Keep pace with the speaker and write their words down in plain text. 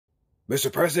Mr.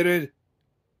 President?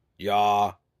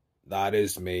 Yeah, that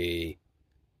is me.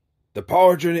 The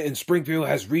power unit in Springfield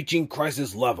has reaching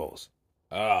crisis levels.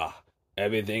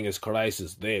 Everything is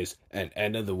crisis this and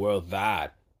end of the world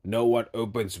that. No one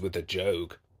opens with a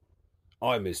joke.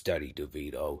 I'm Miss Daddy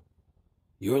DeVito.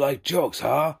 You like jokes,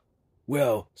 huh?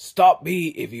 Well, stop me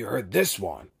if you heard this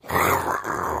one.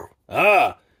 Look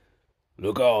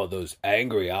at all those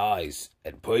angry eyes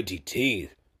and pointy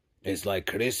teeth. It's like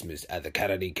Christmas at the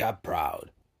Kennedy Cup Proud.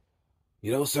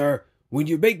 You know, sir, when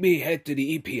you make me head to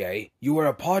the EPA, you are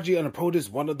apology and approach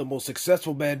one of the most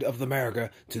successful men of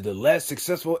America to the less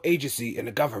successful agency in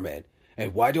the government.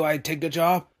 And why do I take the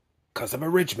job? 'Cause I'm a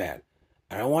rich man,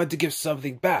 and I wanted to give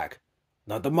something back.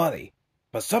 Not the money,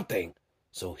 but something.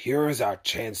 So here is our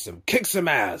chance to kick some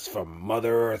ass from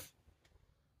Mother Earth.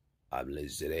 I'm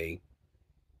listening.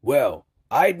 Well,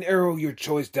 I'd narrow your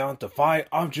choice down to 5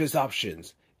 obvious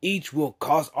options. Each will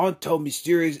cause untold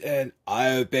mysterious and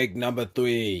I'll pick number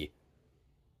 3.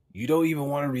 You don't even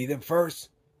want to read them first?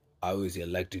 I was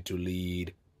elected to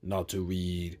lead, not to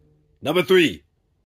read. Number 3.